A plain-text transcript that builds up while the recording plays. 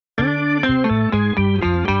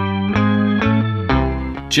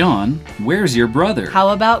John, where's your brother?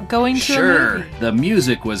 How about going to a Sure, movie? the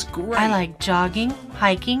music was great. I like jogging,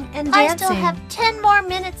 hiking, and I dancing. still have 10 more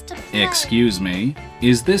minutes to play. Excuse me,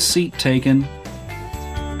 is this seat taken?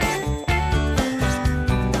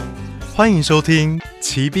 欢迎收听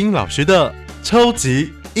齐斌老师的超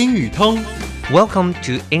级英语通。Welcome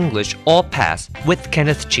to English All Pass with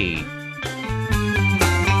Kenneth Chi.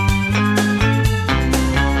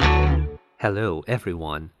 Hello,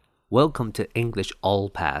 everyone. Welcome to English All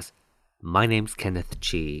Pass. My name's Kenneth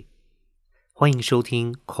Chi. 欢迎收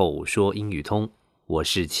听口说英语通，我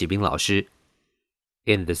是齐斌老师。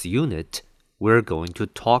In this unit, we're going to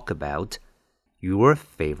talk about your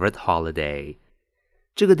favorite holiday.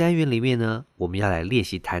 这个单元里面呢，我们要来练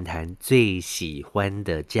习谈谈最喜欢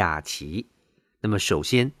的假期。那么首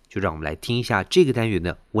先，就让我们来听一下这个单元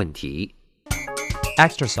的问题。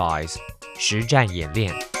Exercise 实战演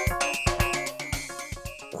练。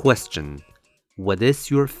Question: What is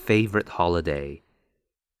your favorite holiday?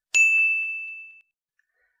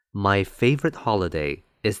 My favorite holiday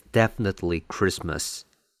is definitely Christmas.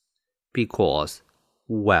 Because,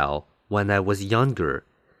 well, when I was younger,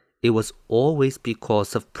 it was always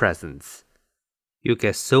because of presents. You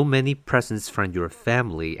get so many presents from your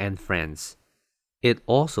family and friends. It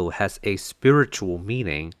also has a spiritual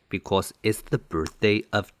meaning because it's the birthday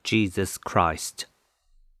of Jesus Christ.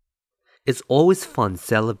 It's always fun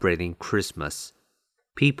celebrating Christmas.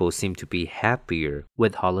 People seem to be happier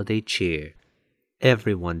with holiday cheer.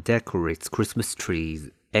 Everyone decorates Christmas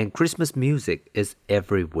trees, and Christmas music is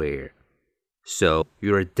everywhere. So,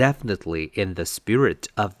 you're definitely in the spirit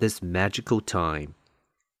of this magical time.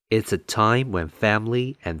 It's a time when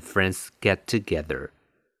family and friends get together.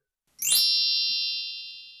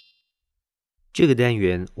 这个单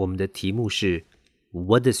元我们的题目是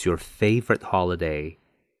What is your favorite holiday?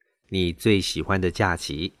 你最喜欢的假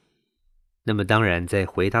期。那么当然在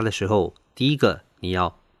回答的时候，第一个你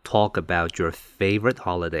要 talk about your favorite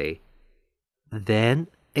holiday. Then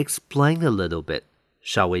explain a little bit,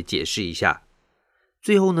 稍微解释一下。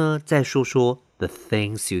最后呢，再说说 the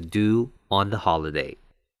things you do on the holiday.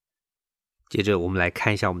 接着我们来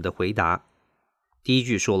看一下我们的回答。第一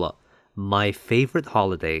句说了My favorite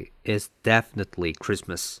holiday is definitely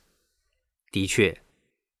Christmas. 的确，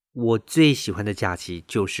我最喜欢的假期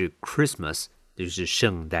就是 Christmas, 就是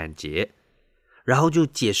圣诞节。然后就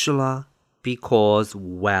解释了 because,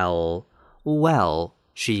 well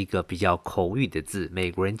是一个比较口语的字，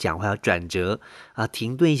美国人讲话要转折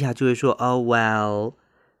停顿一下就会说well,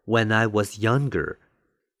 when I was younger,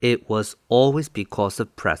 it was always because of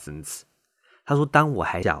presents. 他说当我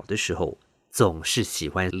还小的时候总是喜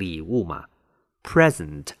欢礼物嘛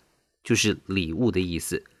present 就是礼物的意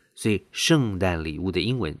思，所以圣诞礼物的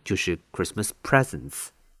英文就是 Christmas presents.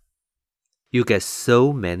 You get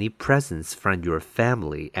so many presents from your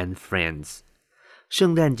family and friends.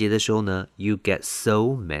 圣诞节的时候呢 You get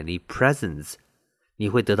so many presents. 你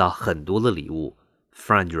会得到很多的礼物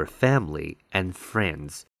from your family and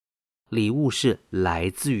friends. 礼物是来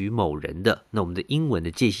自于某人的，那我们的英文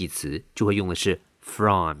的介系词就会用的是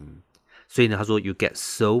from. 所以呢，他说 You get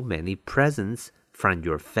so many presents from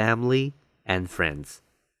your family and friends.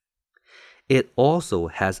 It also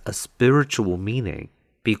has a spiritual meaning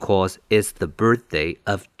because it's the birthday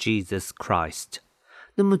of Jesus Christ.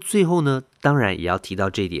 那么最后呢，当然也要提到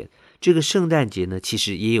这一点，这个圣诞节呢，其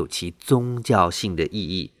实也有其宗教性的意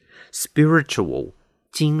义 spiritual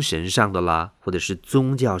精神上的啦，或者是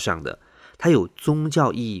宗教上的，它有宗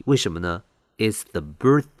教意义，为什么呢？ It's the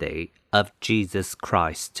birthday of Jesus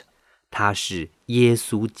Christ. 它是耶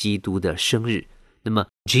稣基督的生日。那么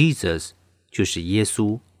Jesus 就是耶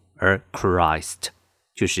稣，而 Christ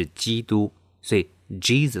就是基督，所以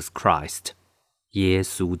Jesus Christ 耶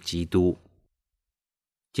稣基督。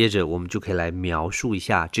接着我们就可以来描述一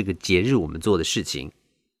下这个节日我们做的事情。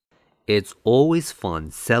It's always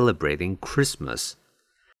fun celebrating Christmas.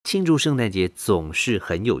 庆祝圣诞节总是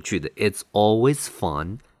很有趣的。It's always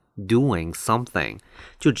fun doing something.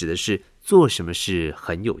 就指的是做什么事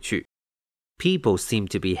很有趣。People seem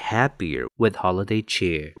to be happier with holiday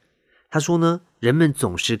cheer. 他说呢，人们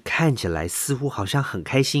总是看起来似乎好像很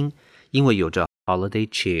开心，因为有着 holiday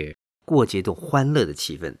cheer, 过节的欢乐的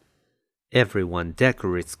气氛。Everyone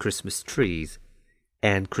decorates Christmas trees,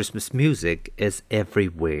 and Christmas music is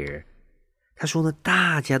everywhere. 他说呢，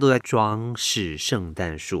大家都在装饰圣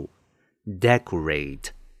诞树。Decorate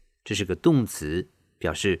这是个动词，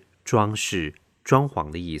表示装饰、装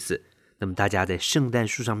潢的意思。那么大家在圣诞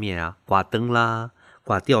树上面挂灯啦，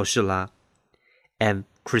挂吊饰啦。And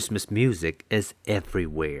Christmas music is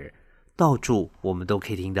everywhere. 到处我们都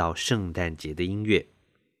可以听到圣诞节的音乐。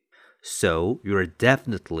So you're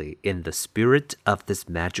definitely in the spirit of this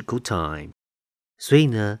magical time. 所以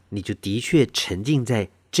呢，你就的确沉浸在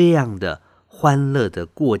这样的欢乐的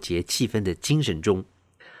过节气氛的精神中。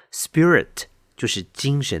Spirit 就是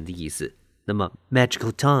精神的意思，那么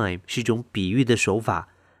magical time 是一种比喻的手法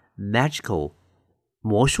 ，magical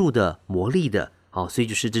魔术的、魔力的，所以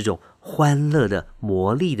就是这种欢乐的、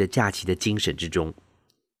魔力的假期的精神之中。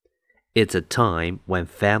It's a time when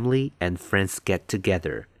family and friends get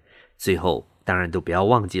together. 最后，当然都不要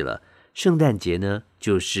忘记了，圣诞节呢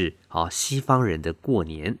就是西方人的过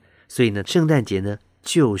年，所以呢，圣诞节呢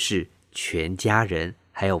就是全家人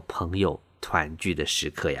还有朋友团聚的时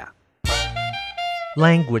刻呀。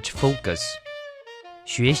Language focus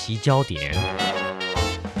学习焦点。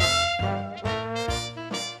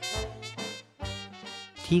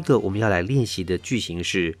第一个我们要来练习的句型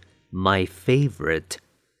是 My favorite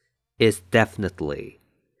is definitely。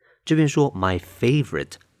这边说 My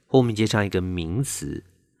favorite 后面接上一个名词，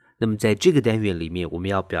那么在这个单元里面我们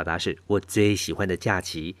要表达是我最喜欢的假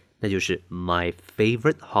期，那就是 My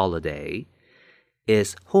favorite holiday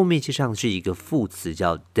is 后面接上是一个副词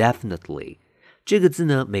叫 definitely。这个字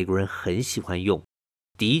呢，美国人很喜欢用，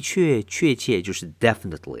的确确切就是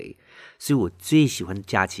definitely， 所以我最喜欢的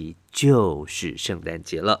假期就是圣诞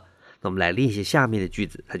节了。那我们来练习下面的句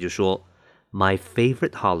子，他就说 My favorite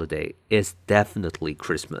holiday is definitely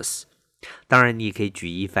Christmas。 当然你也可以举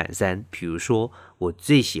一反三，比如说我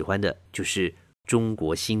最喜欢的就是中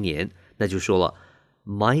国新年，那就说了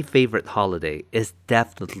My favorite holiday is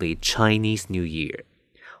definitely Chinese New Year，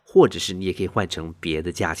 或者是你也可以换成别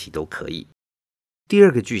的假期都可以。第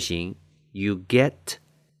二个句型 You get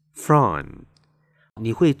from，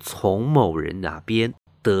 你会从某人哪边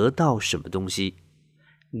得到什么东西。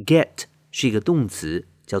 Get 是一个动词，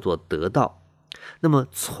叫做得到。那么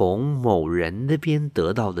从某人那边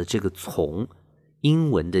得到的这个从，英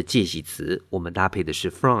文的介系词我们搭配的是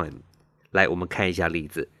from。 来，我们看一下例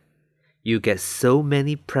子。 You get so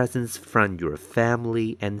many presents from your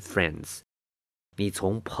family and friends。 你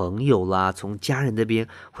从朋友啦，从家人那边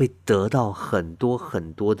会得到很多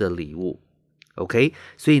很多的礼物。 OK，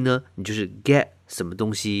 所以呢，你就是 get 什么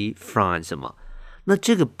东西 from 什么。那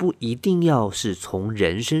这个不一定要是从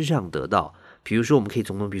人身上得到，比如说我们可以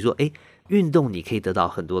从比如说运动你可以得到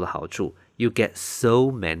很多的好处， You get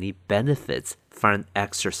so many benefits from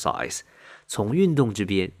exercise。 从运动这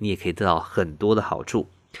边你也可以得到很多的好处，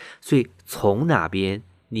所以从哪边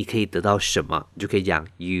你可以得到什么，你就可以讲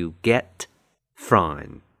You get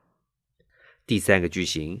from。 第三个句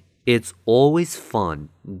型 It's always fun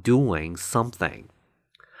doing something。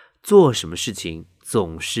 做什么事情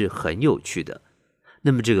总是很有趣的。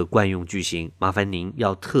那么这个惯用句型麻烦您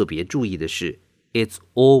要特别注意的是 It's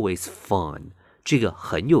always fun， 这个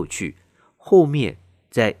很有趣，后面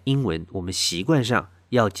在英文我们习惯上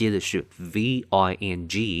要接的是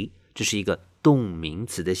VING， 这是一个动名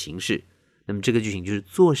词的形式。那么这个句型就是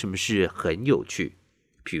做什么事很有趣。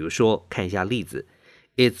比如说看一下例子，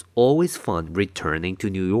 It's always fun returning to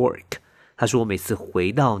New York。 他说每次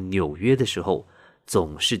回到纽约的时候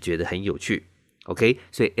总是觉得很有趣。 OK，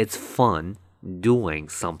 所以 It's fun doing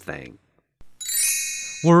something。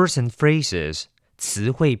 Words and phrases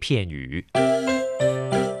词汇片语。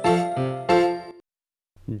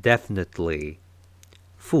 Definitely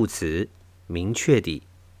副词，明确的，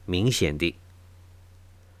明显的。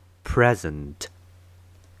 Present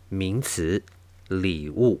名词，礼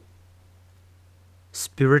物。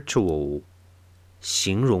 Spiritual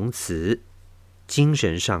形容词，精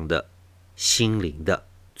神上的，心灵的，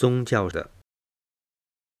宗教的。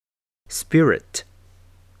Spirit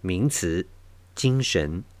名词，精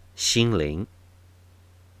神，心灵。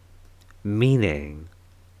Meaning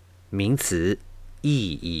名词，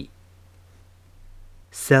意义。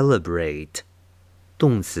Celebrate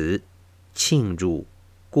动词，庆祝，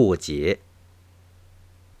过节。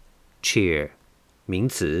Cheer 名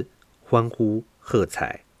词，欢呼，喝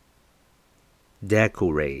彩。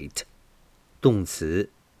Decorate 动词，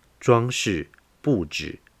装饰，布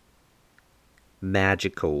置。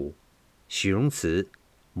Magical 形容词，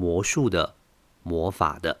魔术的，魔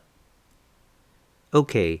法的。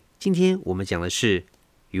OK， 今天我们讲的是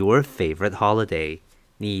Your favorite holiday，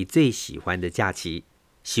 你最喜欢的假期，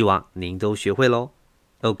希望您都学会咯。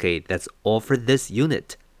OK, that's all for this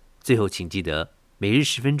unit。 最后请记得每日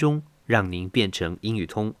10分钟，让您变成英语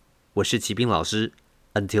通。我是齐斌老师。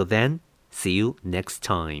Until then, see you next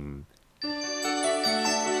time。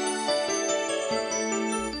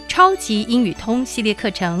超级英语通系列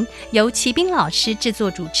课程由齐斌老师制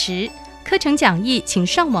作主持，课程讲义请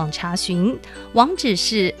上网查询，网址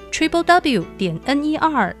是 www.ner.gov.tw。